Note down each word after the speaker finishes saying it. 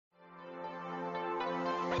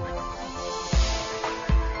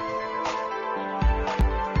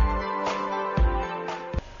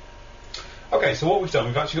Okay, so what we've done,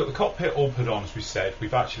 we've actually got the cockpit all put on, as we said.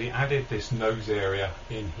 We've actually added this nose area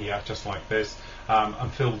in here, just like this, and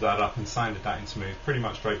filled that up and sanded that in smooth. Pretty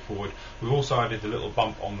much straightforward. We've also added the little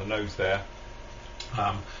bump on the nose there.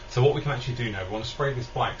 So what we can actually do now, we want to spray this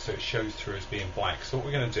black so it shows through as being black. So what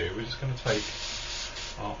we're going to do, we're just going to take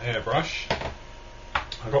our airbrush.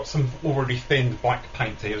 I've got some already thinned black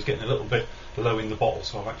paint here. It was getting a little bit low in the bottle,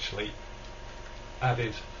 so I've actually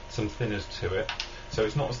added some thinners to it. So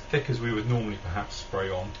it's not as thick as we would normally perhaps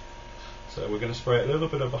spray on. So we're going to spray a little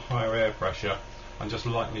bit of a higher air pressure and just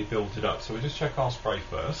lightly build it up. So we'll just check our spray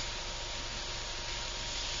first.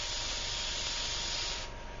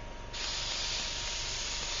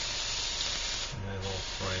 And there's our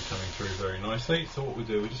spray coming through very nicely. So what we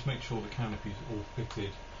do, we just make sure the canopy's all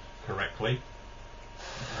fitted correctly.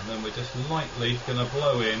 And then we're just lightly going to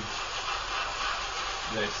blow in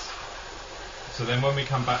this. So then when we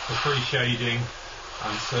come back for pre-shading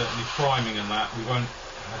and certainly priming and that, we won't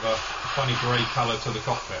have a funny grey colour to the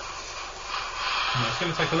cockpit. Now it's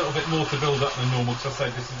going to take a little bit more to build up than normal, because I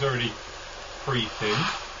say this is already pre-thinned.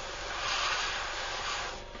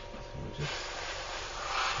 So we'll just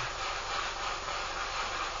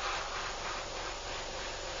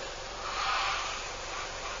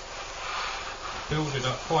build it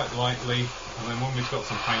up quite lightly, and then when we've got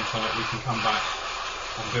some paint on it, we can come back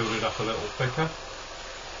and build it up a little thicker.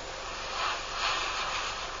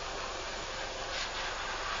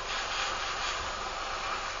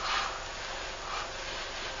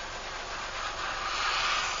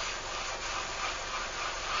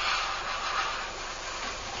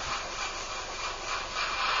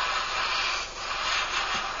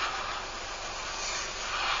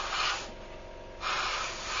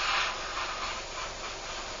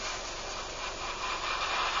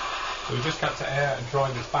 So we just got to air and dry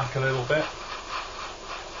this back a little bit.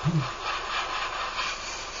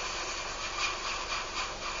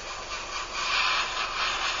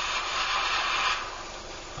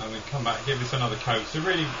 And we come back, give this another coat. So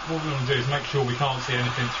really what we want to do is make sure we can't see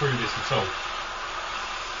anything through this at all.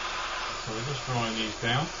 So we're just drying these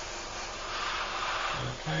down.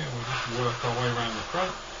 Okay, and we'll just work our way around the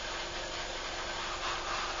front.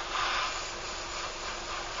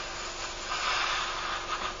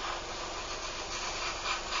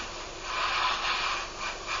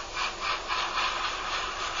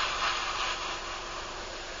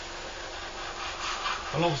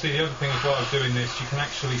 And obviously the other thing as well of doing this, you can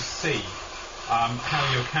actually see how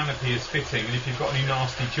your canopy is fitting, and if you've got any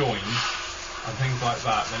nasty joins and things like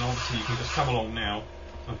that, then obviously you can just come along now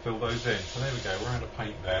and fill those in. So there we go, we're out of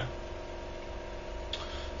paint there.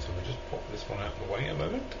 So we'll just pop this one out of the way a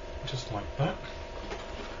moment, just like that.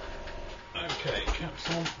 Okay, caps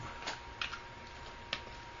on.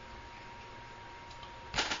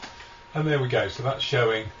 And there we go, so that's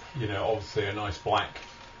showing, you know, obviously a nice black,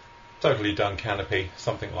 totally done canopy,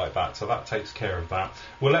 something like that. So that takes care of that.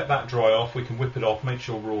 We'll let that dry off, we can whip it off, make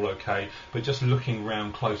sure we're all okay, but just looking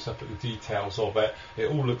around close up at the details of it, it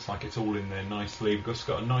all looks like it's all in there nicely. We've just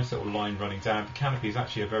got a nice little line running down. The canopy is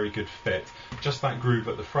actually a very good fit. Just that groove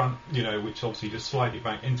at the front, you know, which obviously just slide it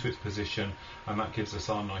back into its position, and that gives us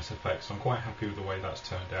our nice effect. So I'm quite happy with the way that's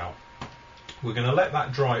turned out. We're going to let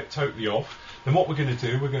that dry totally off. Then what we're going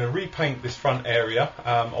to do, we're going to repaint this front area,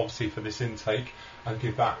 obviously for this intake, and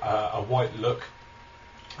give that a white look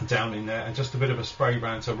down in there, and just a bit of a spray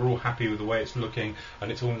round so we're all happy with the way it's looking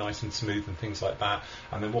and it's all nice and smooth and things like that.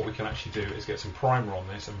 And then what we can actually do is get some primer on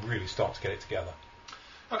this and really start to get it together.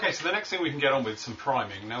 Okay, so the next thing we can get on with is some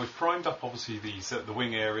priming. Now we've primed up obviously these the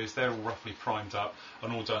wing areas, they're all roughly primed up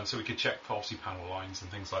and all done, so we could check for obviously panel lines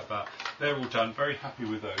and things like that. They're all done, very happy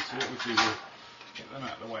with those. So what we'll do, we'll get them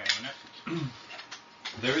out of the way in a minute.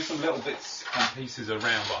 There is some little bits and pieces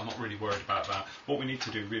around, but I'm not really worried about that. What we need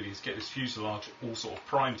to do really is get this fuselage all sort of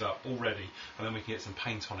primed up already, and then we can get some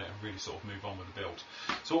paint on it and really sort of move on with the build.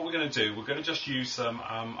 So what we're going to do, we're going to just use some,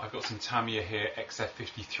 I've got some Tamiya here,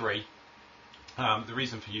 XF53. The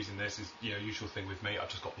reason for using this is, you know, usual thing with me, I've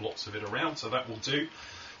just got lots of it around, so that will do.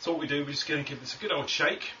 So what we do, we're just going to give this a good old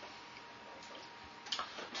shake.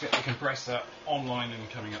 Get the compressor online and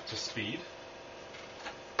coming up to speed.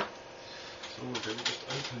 So what we'll do, we'll just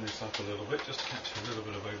open this up a little bit, just to catch a little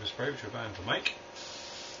bit of overspray, which we're bound to make.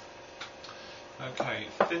 Okay,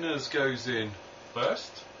 thinners goes in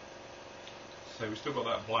first. So we've still got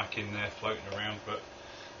that black in there floating around, but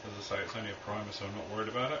as I say, it's only a primer, so I'm not worried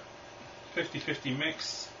about it. 50-50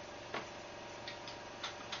 mix. So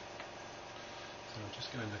we'll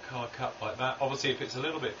just go in the card cut like that. Obviously, if it's a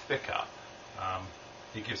little bit thicker,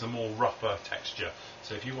 it gives a more rougher texture.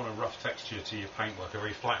 So if you want a rough texture to your paintwork, a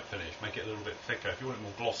very flat finish, make it a little bit thicker. If you want it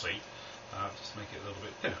more glossy, just make it a little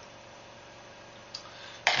bit thinner.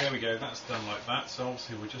 There we go, that's done like that. So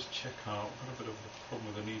obviously we'll just check out, I've got a bit of a problem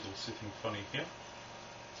with the needle sitting funny here.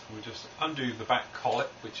 So we'll just undo the back collet,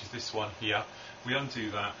 which is this one here. We undo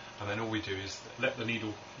that, and then all we do is let the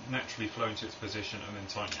needle naturally flow into its position and then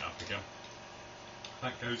tighten it up again.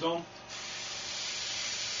 That goes on.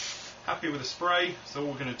 Happy with the spray, so all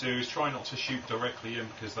we're going to do is try not to shoot directly in,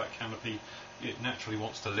 because that canopy, it naturally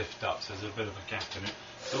wants to lift up, so there's a bit of a gap in it.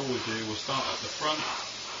 So all we'll do, we'll start at the front.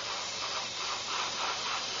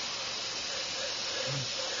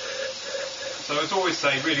 So as I always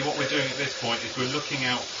say, really what we're doing at this point is we're looking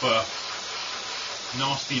out for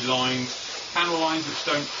nasty lines, panel lines which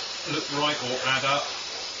don't look right or add up.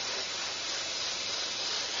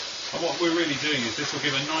 And what we're really doing is this will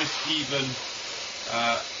give a nice even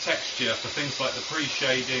texture for things like the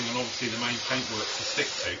pre-shading and obviously the main paintwork to stick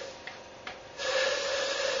to.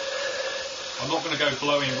 I'm not going to go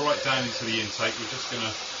blowing right down into the intake, we're just going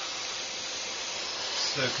to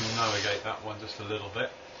circumnavigate that one just a little bit.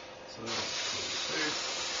 So that's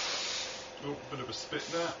what we do. Oh, a bit of a spit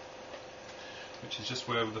there, which is just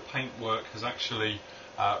where the paintwork has actually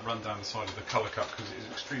run down the side of the colour cup, because it is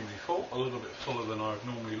extremely full, a little bit fuller than I would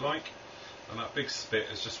normally like, and that big spit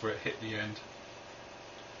is just where it hit the end.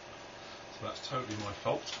 So that's totally my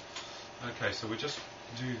fault. Okay, so we just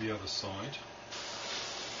do the other side.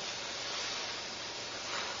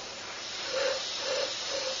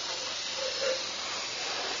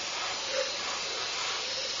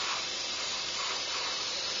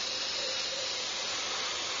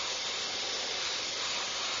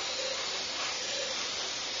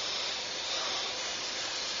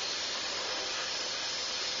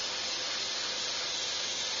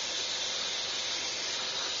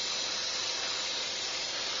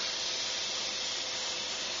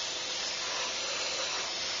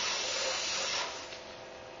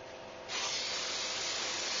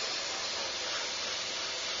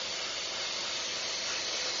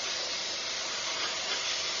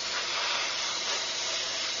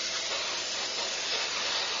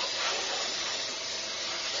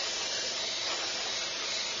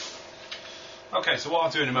 Okay, so what I'll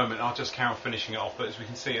do in a moment, I'll just carry on finishing it off, but as we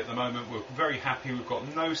can see at the moment, we're very happy. We've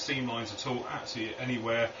got no seam lines at all, absolutely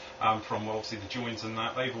anywhere, from obviously the joins and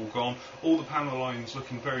that, they've all gone. All the panel lines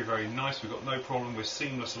looking very, very nice. We've got no problem. We're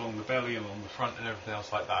seamless along the belly and along the front and everything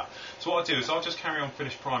else like that. So what I'll do is I'll just carry on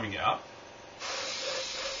finish priming it up.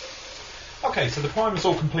 Okay, so the primer's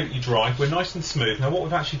all completely dry. We're nice and smooth. Now what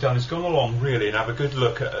we've actually done is gone along really and have a good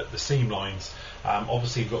look at the seam lines.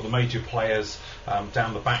 Obviously you've got the major players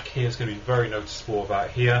down the back here. It's going to be very noticeable about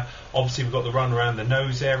here. Obviously we've got the run around the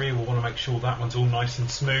nose area. We'll want to make sure that one's all nice and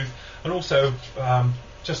smooth. And also,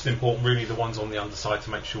 just as important really, the ones on the underside to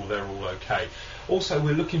make sure they're all okay. Also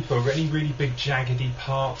we're looking for any really big jaggedy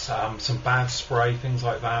parts, some bad spray, things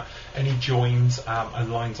like that, any joins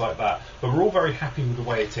and lines like that. But we're all very happy with the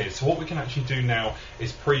way it is. So what we can actually do now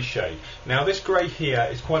is pre-shade. Now this grey here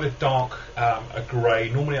is quite a dark a grey.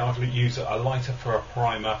 Normally I'd use a lighter for a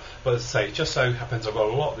primer, but as I say, it just so happens I've got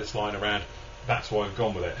a lot of this lying around. That's why I've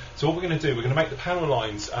gone with it. So what we're going to do, we're going to make the panel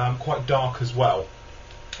lines quite dark as well,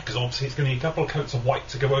 because obviously it's going to need a couple of coats of white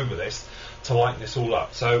to go over this to lighten this all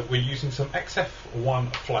up. So we're using some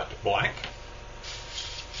XF1 flat black.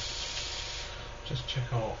 Just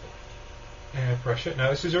check our air pressure. Now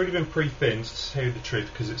this has already been pre-thinned, to tell you the truth,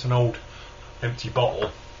 because it's an old empty bottle,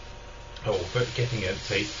 but getting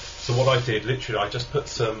empty. So what I did, literally, I just put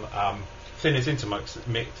some thinners into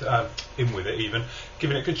in with it, even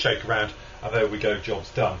giving it a good shake around, and there we go, job's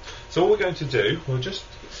done. So what we're going to do, we're just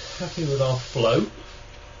happy with our flow.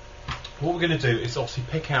 What we're going to do is obviously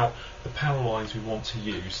pick out the panel lines we want to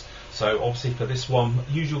use. So obviously for this one,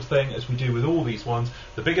 usual thing as we do with all these ones,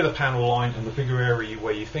 the bigger the panel line and the bigger area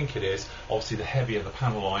where you think it is, obviously the heavier the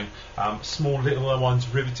panel line. Small little ones,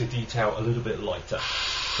 riveted detail, a little bit lighter.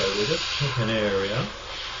 So we'll just pick an area.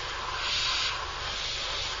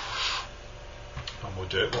 And we'll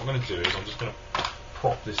do it. What I'm going to do is I'm just going to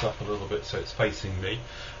prop this up a little bit so it's facing me.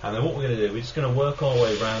 And then what we're going to do, we're just going to work our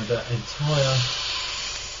way around that entire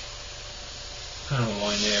panel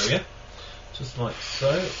line area, just like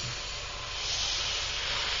so.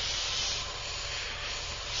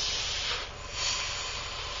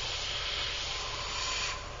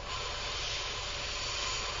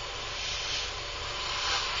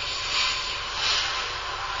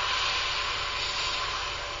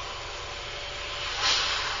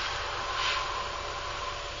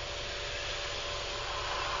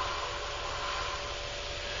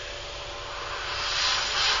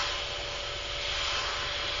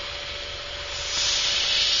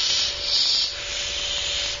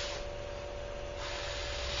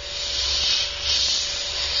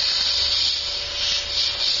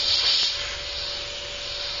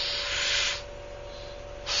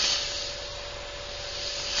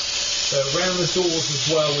 So around the doors as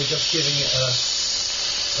well, we're just giving it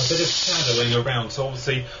a bit of shadowing around. So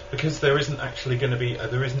obviously, because there isn't actually going to be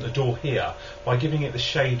there isn't a door here, by giving it the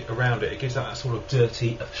shade around it, it gives that sort of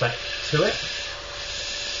dirty effect to it.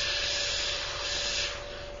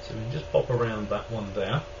 So we can just pop around that one there.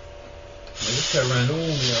 And we'll just go around all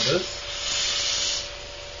the others.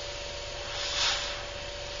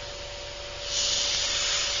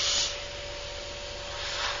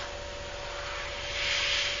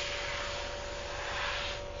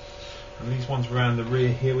 And these ones around the rear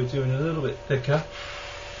here we're doing a little bit thicker.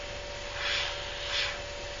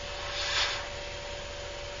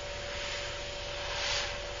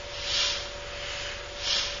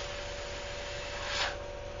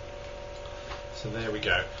 So there we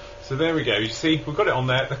go. So there we go. You see, we've got it on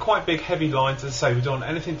there. They're quite big, heavy lines. As I say, we don't want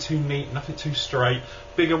anything too neat, nothing too straight.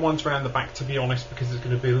 Bigger ones around the back, to be honest, because it's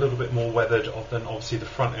going to be a little bit more weathered than obviously the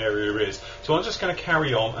front area is. So I'm just going to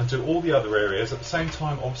carry on and do all the other areas. At the same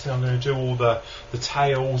time, obviously, I'm going to do all the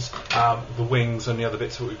tails, the wings, and the other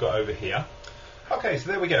bits that we've got over here. Okay, so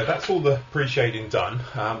there we go. That's all the pre-shading done.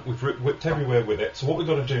 We've whipped everywhere with it. So what we've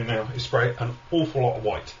got to do now is spray an awful lot of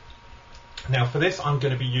white. Now for this I'm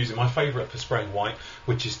going to be using my favourite for spraying white,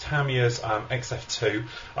 which is Tamiya's XF2.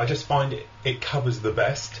 I just find it covers the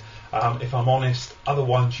best. If I'm honest, other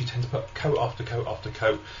ones you tend to put coat after coat after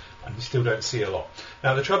coat and you still don't see a lot.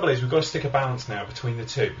 Now the trouble is we've got to stick a balance now between the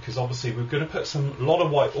two, because obviously we're going to put a lot of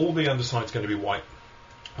white, all the underside's going to be white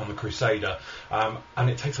on the Crusader, and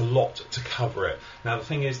it takes a lot to cover it. Now the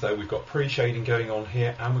thing is though, we've got pre-shading going on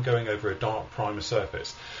here and we're going over a dark primer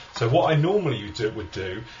surface. So what I normally would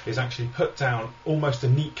do is actually put down almost a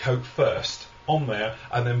neat coat first on there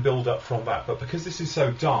and then build up from that. But because this is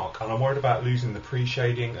so dark and I'm worried about losing the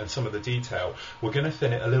pre-shading and some of the detail, we're going to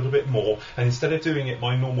thin it a little bit more, and instead of doing it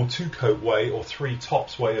my normal 2-coat way or 3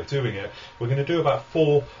 tops way of doing it, we're going to do about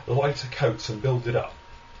 4 lighter coats and build it up.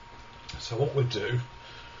 So what we'll do,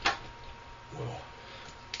 we'll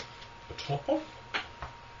the top off.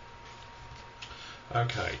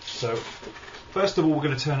 Okay, so first of all we're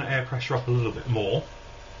going to turn the air pressure up a little bit more.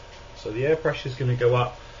 So the air pressure is going to go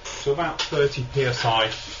up to about 30 psi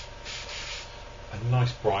and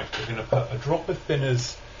nice bright. We're going to put a drop of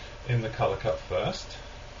thinners in the colour cut first.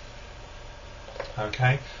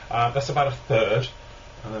 Okay, that's about 1/3,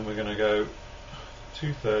 and then we're going to go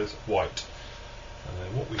 2/3 white. And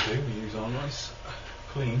then what we do, we use our nice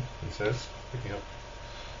clean, it says, picking up,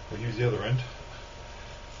 we'll use the other end,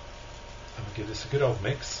 and we'll give this a good old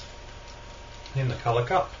mix in the colour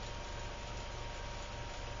cup.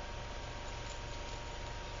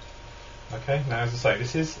 Okay, now as I say,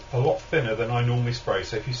 this is a lot thinner than I normally spray,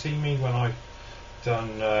 so if you see me when I've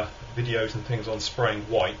done videos and things on spraying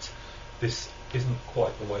white, this isn't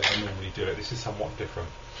quite the way I normally do it. This is somewhat different.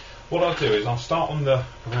 What I'll do is I'll start on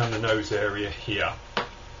around the nose area here.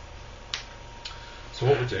 So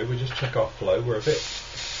what we'll do, we'll just check our flow. We're a bit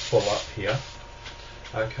full up here.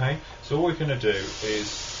 Okay, so all we're going to do is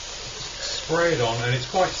spray it on, and it's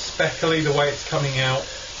quite speckly the way it's coming out.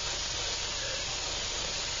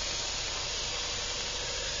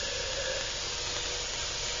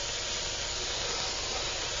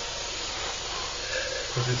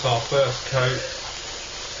 Because it's our first coat.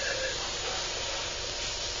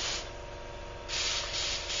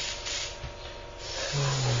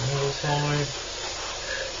 Side.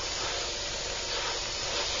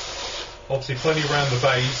 Obviously plenty around the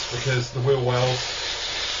bays because the wheel wells,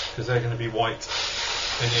 because they're going to be white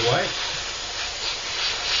anyway.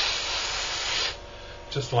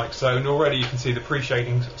 Just like so, and already you can see the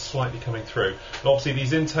pre-shading slightly coming through. And obviously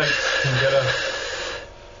these intakes can get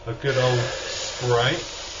a good old spray.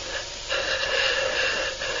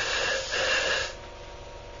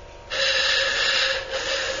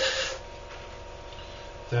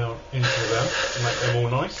 Down into them to make them all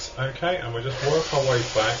nice. Okay, and we'll just work our way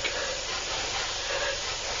back.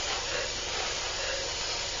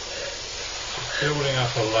 Just building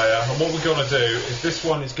up a layer. And what we're going to do is this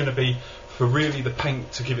one is going to be for really the paint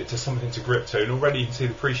to give it to something to grip to. And already you can see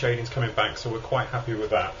the pre-shading's coming back, so we're quite happy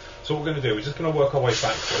with that. So what we're going to do, we're just going to work our way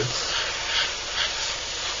backwards.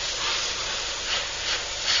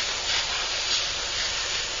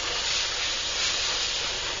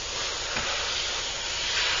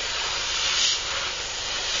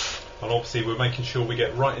 And obviously we're making sure we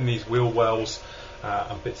get right in these wheel wells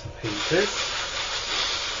and bits and pieces.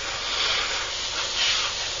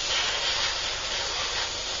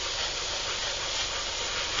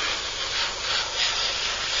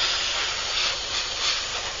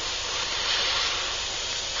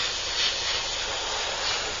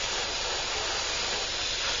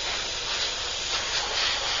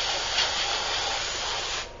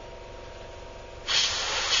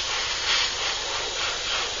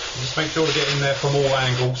 just make sure to get in there from all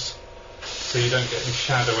angles so you don't get any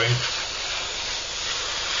shadowing.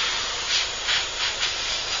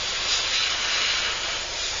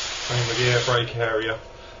 Same with the air brake area.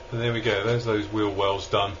 And there we go, there's those wheel wells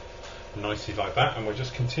done nicely like that, and we'll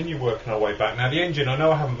just continue working our way back. Now the engine, I know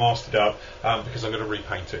I haven't mastered up because I'm going to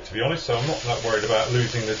repaint it, to be honest, so I'm not that worried about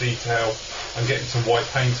losing the detail and getting some white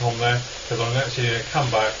paint on there, because I'm actually going to come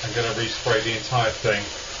back and going to respray the entire thing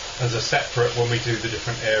as a separate when we do the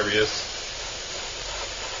different areas.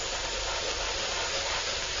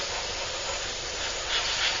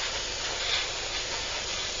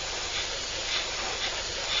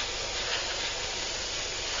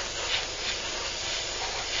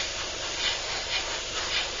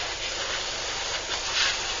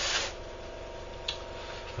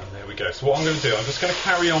 So what I'm going to do, I'm just going to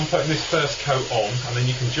carry on putting this first coat on, and then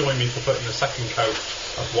you can join me for putting the second coat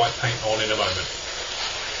of white paint on in a moment.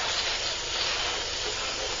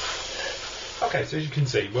 Okay, so as you can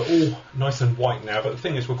see, we're all nice and white now, but the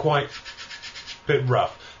thing is we're quite a bit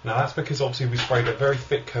rough. Now that's because obviously we sprayed a very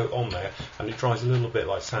thick coat on there, and it dries a little bit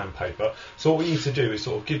like sandpaper. So what we need to do is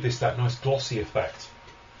sort of give this that nice glossy effect.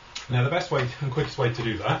 Now the best way and quickest way to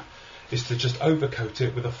do that is to just overcoat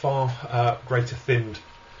it with a far greater thinned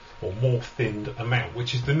or more thinned amount,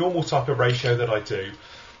 which is the normal type of ratio that I do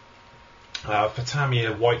for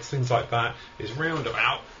Tamiya whites, things like that, is round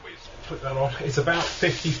about, put that on, it's about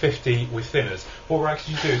 50-50 with thinners. What we're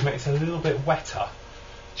actually doing is make it a little bit wetter,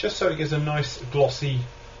 just so it gives a nice glossy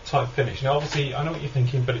type finish. Now obviously I know what you're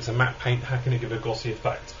thinking, but it's a matte paint, how can it give a glossy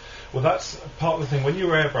effect? Well, that's part of the thing. When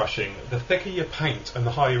you're airbrushing, the thicker your paint and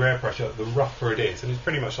the higher your airbrush, the rougher it is, and it's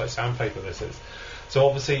pretty much like sandpaper this is. So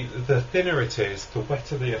obviously the thinner it is, the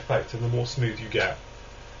wetter the effect and the more smooth you get.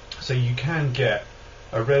 So you can get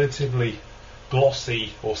a relatively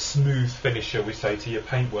glossy or smooth finish, shall we say, to your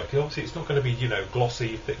paintwork. Obviously it's not going to be, you know,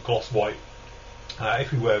 glossy, thick gloss white.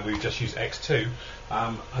 If we were, we would just use X2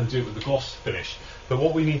 and do it with the gloss finish. But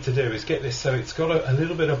what we need to do is get this so it's got a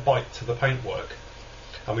little bit of bite to the paintwork.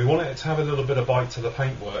 And we want it to have a little bit of bite to the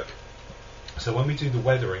paintwork. So when we do the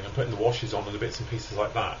weathering and putting the washes on and the bits and pieces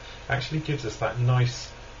like that, it actually gives us that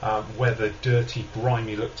nice weathered, dirty,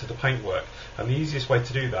 grimy look to the paintwork. And the easiest way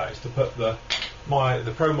to do that is to put the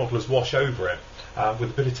Pro Modeler's wash over it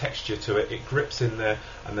with a bit of texture to it. It grips in there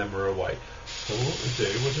and then we're away. So what we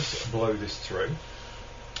do, we'll just blow this through.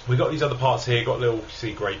 We've got these other parts here, got little,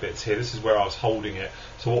 see, grey bits here. This is where I was holding it.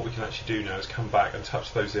 So what we can actually do now is come back and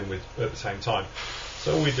touch those in with at the same time.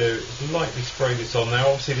 So all we do is lightly spray this on. Now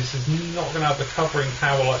obviously this is not going to have the covering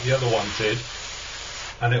power like the other one did,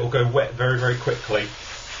 and it will go wet very, very quickly.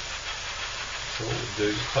 So what we do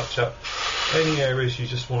is touch up any areas you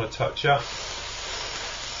just want to touch up.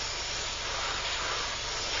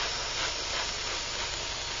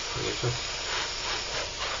 So we'll just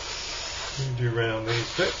do around these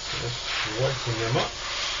bits, just wiping them up.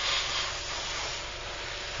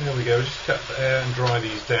 There we go, just cut the air and dry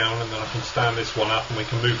these down, and then I can stand this one up and we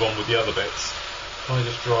can move on with the other bits. I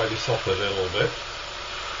just dry this off a little bit.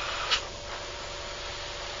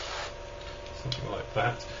 Something like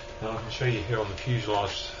that. Now I can show you here on the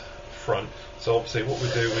fuselage front. So obviously what we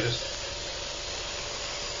do, we're just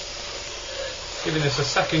giving this a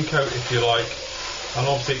second coat if you like, and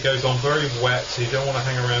obviously it goes on very wet, so you don't want to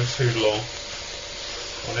hang around too long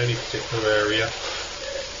on any particular area.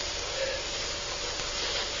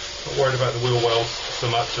 Not worried about the wheel wells so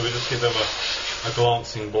much, so we just give them a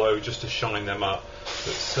glancing blow just to shine them up.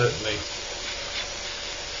 But certainly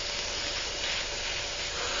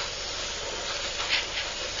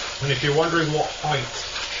and if you're wondering what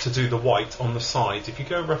height to do the white on the sides, if you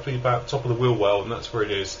go roughly about top of the wheel well, and that's where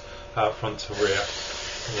it is, front to rear.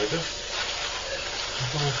 There we go.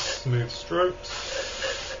 Nice smooth strokes.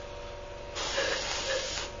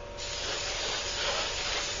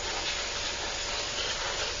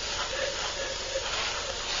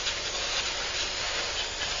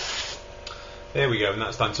 There we go, and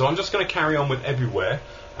that's done. So I'm just going to carry on with everywhere,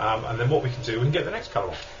 and then what we can do, we can get the next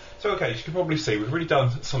colour on. So okay, as you can probably see, we've really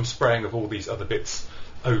done some spraying of all these other bits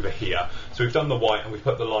over here. So we've done the white and we've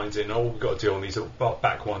put the lines in. All we've got to do on these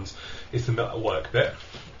back ones is the metal work bit.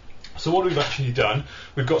 So what we've actually done,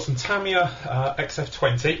 we've got some Tamiya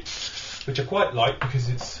XF20, which I quite like because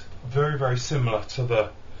it's very, very similar to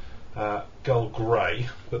the Gull Grey,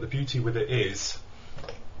 but the beauty with it is,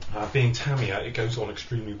 being Tamiya, it goes on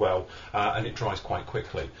extremely well and it dries quite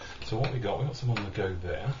quickly. So what we've got some on the go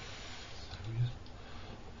there.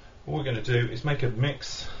 What we're going to do is make a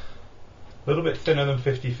mix a little bit thinner than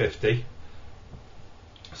 50-50.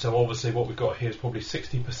 So obviously what we've got here is probably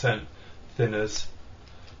 60% thinners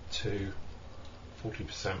to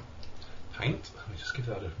 40% paint. Let me just give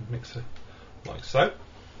that a mixer like so.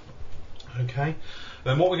 Okay,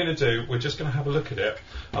 then what we're going to do, we're just going to have a look at it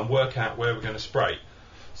and work out where we're going to spray.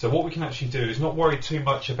 So what we can actually do is not worry too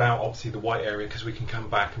much about obviously the white area, because we can come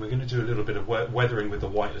back and we're going to do a little bit of weathering with the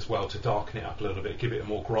white as well to darken it up a little bit, give it a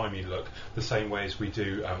more grimy look, the same way as we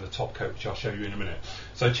do the top coat, which I'll show you in a minute.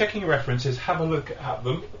 So checking your references, have a look at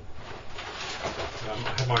them. I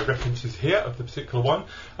have my references here of the particular one,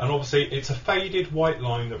 and obviously it's a faded white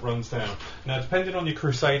line that runs down. Now depending on your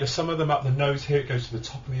Crusader, some of them up the nose here, it goes to the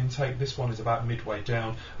top of the intake. This one is about midway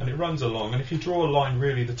down and it runs along, and if you draw a line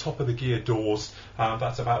really the top of the gear doors,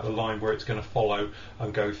 that's about the line where it's going to follow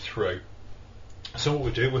and go through. So what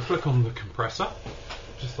we'll do, we'll flick on the compressor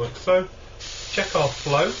just like so, check our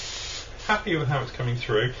flow, happy with how it's coming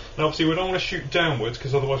through, and obviously we don't want to shoot downwards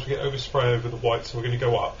because otherwise we get overspray over the white, so we're going to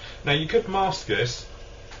go up. Now you could mask this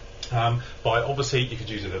by, obviously you could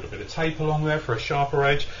use a little bit of tape along there for a sharper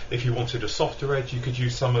edge. If you wanted a softer edge, you could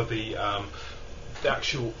use some of the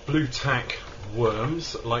actual blue tack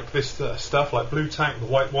worms like this stuff, like blue tack, the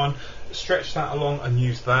white one, stretch that along and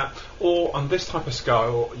use that. Or on this type of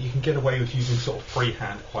scale you can get away with using sort of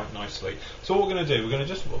freehand quite nicely. So what we're going to do, we're going to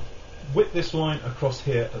just whip this line across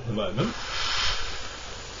here at the moment.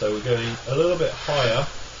 So we're going a little bit higher.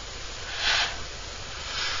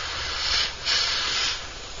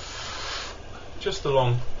 Just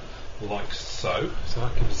along like so. So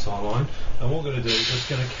that gives us our line. And what we're going to do is just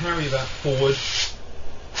going to carry that forward.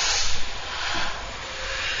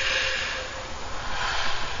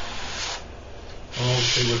 And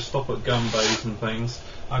obviously we'll stop at gum bays and things.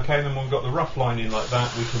 Okay, then when we've got the rough line in like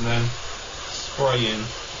that, we can then spray in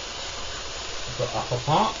the upper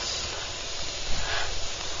parts.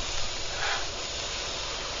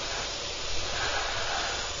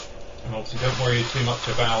 And obviously don't worry too much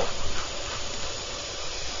about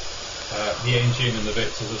the engine and the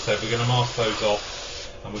bits. As I said, we're going to mask those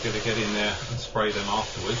off and we're going to get in there and spray them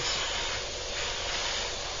afterwards.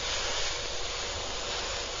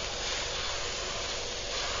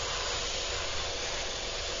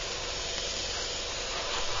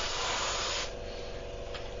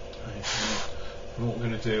 And what we're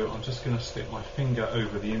going to do, I'm just going to stick my finger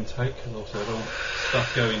over the intake, because also I don't want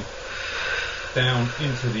stuff going down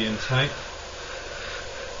into the intake.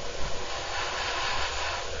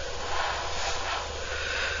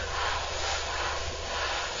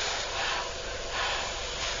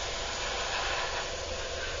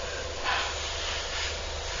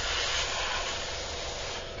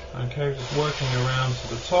 Okay, just working around to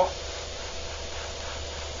the top.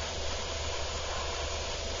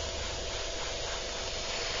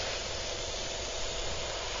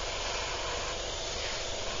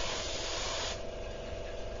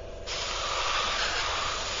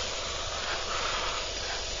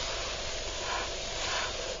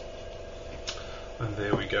 And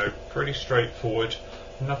there we go, pretty straightforward,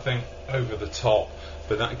 nothing over the top,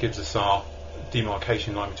 but that gives us our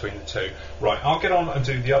demarcation line between the two. Right, I'll get on and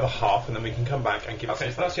do the other half and then we can come back and give it.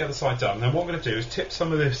 Okay, so that's the other side done. Now what I'm going to do is tip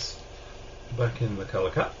some of this back in the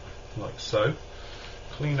colour cut, like so.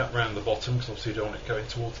 Clean up round the bottom, because obviously you don't want it going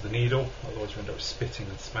towards the needle, otherwise you end up spitting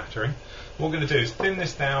and smattering. What we're going to do is thin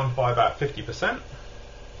this down by about 50%,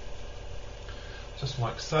 just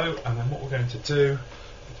like so, and then what we're going to do,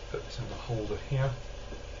 put this in the holder here.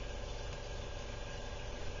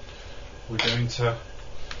 We're going to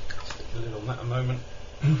stick the lid on that a moment,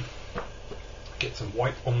 get some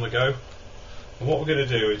white on the go, and what we're going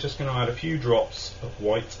to do is just going to add a few drops of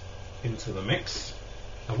white into the mix.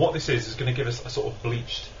 And what this is going to give us a sort of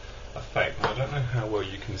bleached effect. Now I don't know how well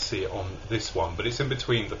you can see it on this one, but it's in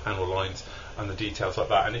between the panel lines and the details like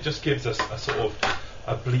that, and it just gives us a sort of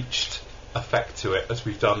a bleached effect to it, as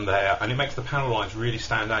we've done there, and it makes the panel lines really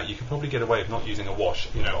stand out. You can probably get away with not using a wash,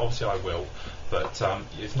 you know, obviously I will, but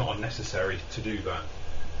it's not unnecessary to do that.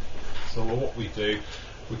 So what we do,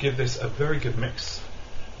 we give this a very good mix,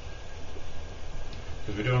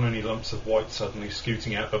 because we don't want any lumps of white suddenly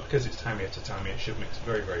scooting out, but because it's Tamiya to Tamiya, it should mix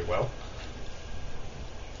very, very well.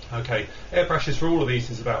 Okay, air pressures for all of these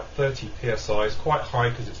is about 30 psi, it's quite high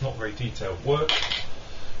because it's not very detailed work.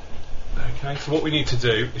 Okay, so what we need to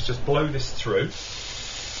do is just blow this through, and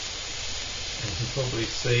you can probably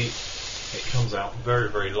see it comes out very,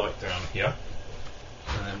 very light down here.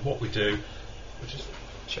 And then what we do, we just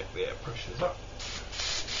check the air pressures up.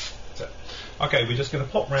 That's it. Okay, we're just going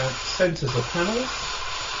to pop round centres of panels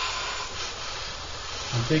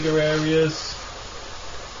and bigger areas.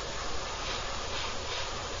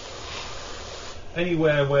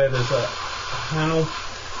 Anywhere where there's a panel.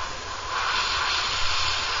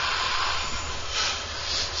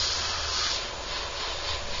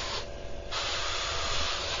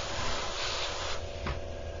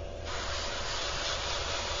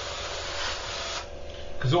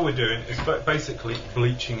 because all we're doing is basically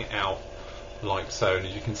bleaching it out like so, and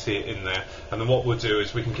as you can see it in there. And then what we'll do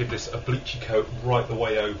is we can give this a bleachy coat right the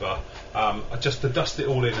way over, just to dust it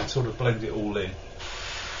all in and sort of blend it all in.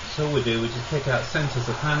 So all we do, we just pick out centres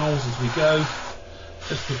of panels as we go,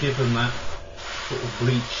 just to give them that sort of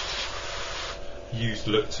bleached, used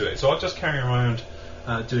look to it. So I'll just carry around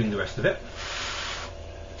doing the rest of it.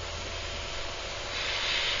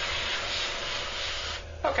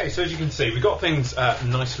 Okay, so as you can see, we've got things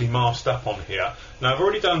nicely masked up on here. Now, I've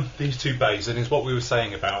already done these two bays, and it's what we were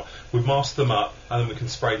saying about. We've masked them up, and then we can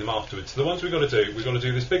spray them afterwards. So the ones we've got to do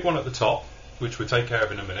this big one at the top, which we'll take care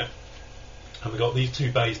of in a minute. And we've got these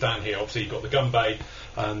two bays down here. Obviously, you've got the gun bay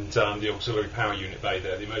and the auxiliary power unit bay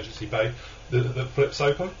there, the emergency bay that flips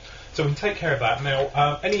open. So we can take care of that.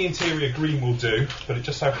 Now, any interior green will do, but it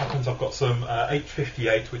just so happens I've got some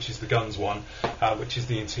F-8, which is the guns one, which is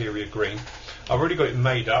the interior green. I've already got it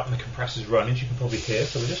made up and the compressor's running, as you can probably hear,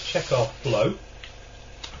 so we'll just check our flow.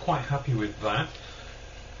 Quite happy with that.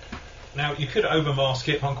 Now, you could over-mask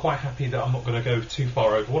it, but I'm quite happy that I'm not going to go too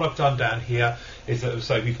far over. What I've done down here is that,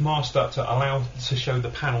 so we've masked up to allow to show the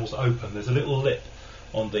panels open. There's a little lip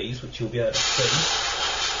on these, which you'll be able to see.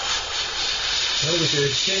 All we do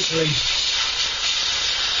is gently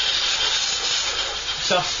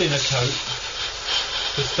dust in a coat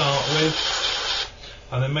to start with,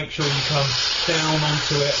 and then make sure you come down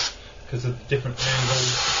onto it because of the different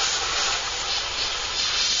angles.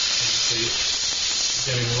 And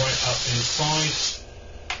see, getting right up inside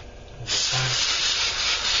on the back.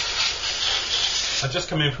 I just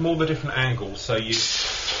come in from all the different angles so you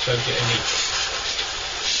don't get any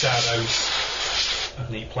shadows of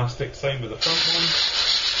the plastic. Same with the front one.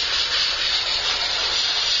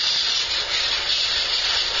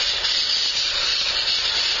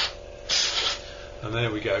 And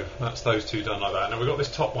there we go, that's those two done like that. Now we've got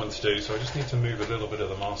this top one to do, so I just need to move a little bit of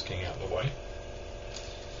the masking out of the way.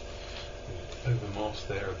 Over-masked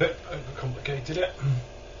there a bit, over-complicated it.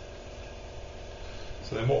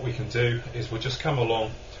 So then what we can do is we'll just come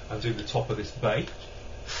along and do the top of this bay.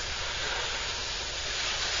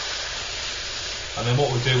 And then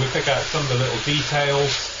what we'll do, we'll pick out some of the little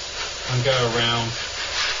details and go around,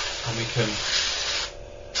 and we can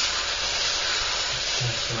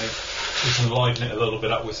liven it a little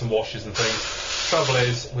bit up with some washes and things. Trouble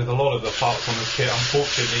is, with a lot of the parts on this kit,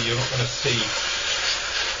 unfortunately, you're not going to see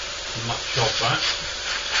much of that,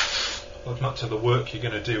 or much of the work you're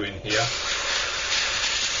going to do in here.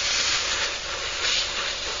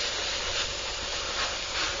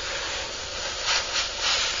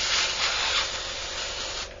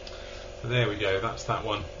 There we go, that's that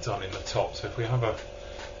one done in the top. So if we have a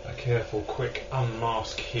careful, quick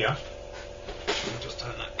unmask here, we'll just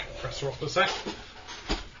turn that compressor off a sec.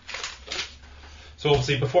 So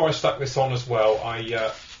obviously before I stuck this on as well,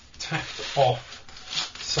 I tacked off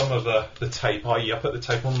some of the tape, i.e. I put the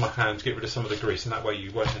tape on my hand to get rid of some of the grease, and that way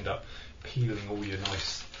you won't end up peeling all your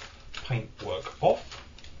nice paintwork off.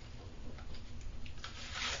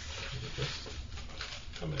 Just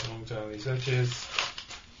coming along down these edges.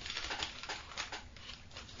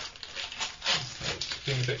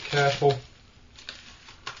 Being a bit careful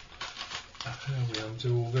how we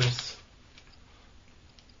undo all this.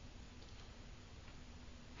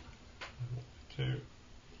 And what we do,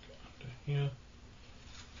 go under here.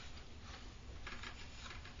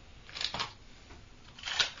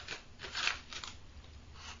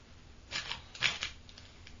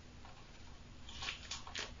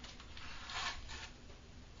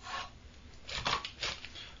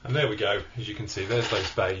 And there we go, as you can see, there's those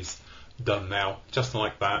bays done now, just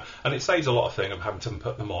like that, and it saves a lot of thing of having to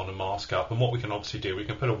put them on and mask up. And what we can obviously do, we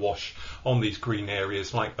can put a wash on these green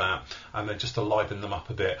areas like that, and then just to liven them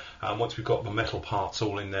up a bit. And once we've got the metal parts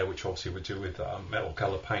all in there, which obviously we do with metal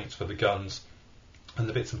colour paints for the guns and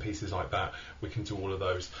the bits and pieces like that, we can do all of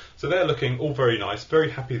those. So they're looking all very nice,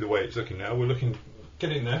 very happy the way it's looking now. We're looking,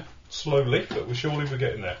 getting there slowly, but we're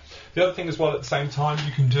getting there. The other thing as well, at the same time,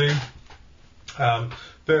 you can do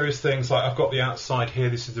various things, like I've got the outside here,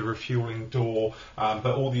 this is the refueling door, but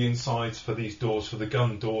all the insides for these doors, for the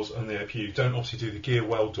gun doors and the APU, don't obviously do the gear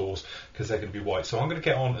well doors because they're going to be white. So I'm going to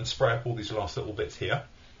get on and spray up all these last little bits here.